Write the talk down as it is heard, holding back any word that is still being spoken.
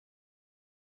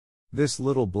This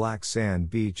little black sand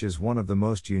beach is one of the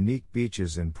most unique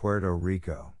beaches in Puerto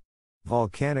Rico.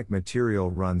 Volcanic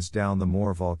material runs down the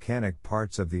more volcanic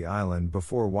parts of the island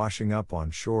before washing up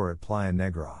on shore at Playa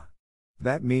Negra.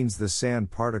 That means the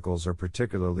sand particles are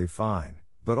particularly fine,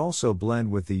 but also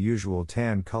blend with the usual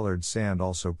tan-colored sand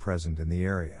also present in the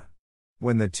area.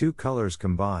 When the two colors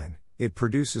combine, it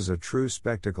produces a true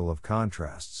spectacle of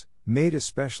contrasts, made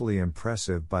especially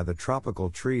impressive by the tropical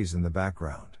trees in the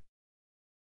background.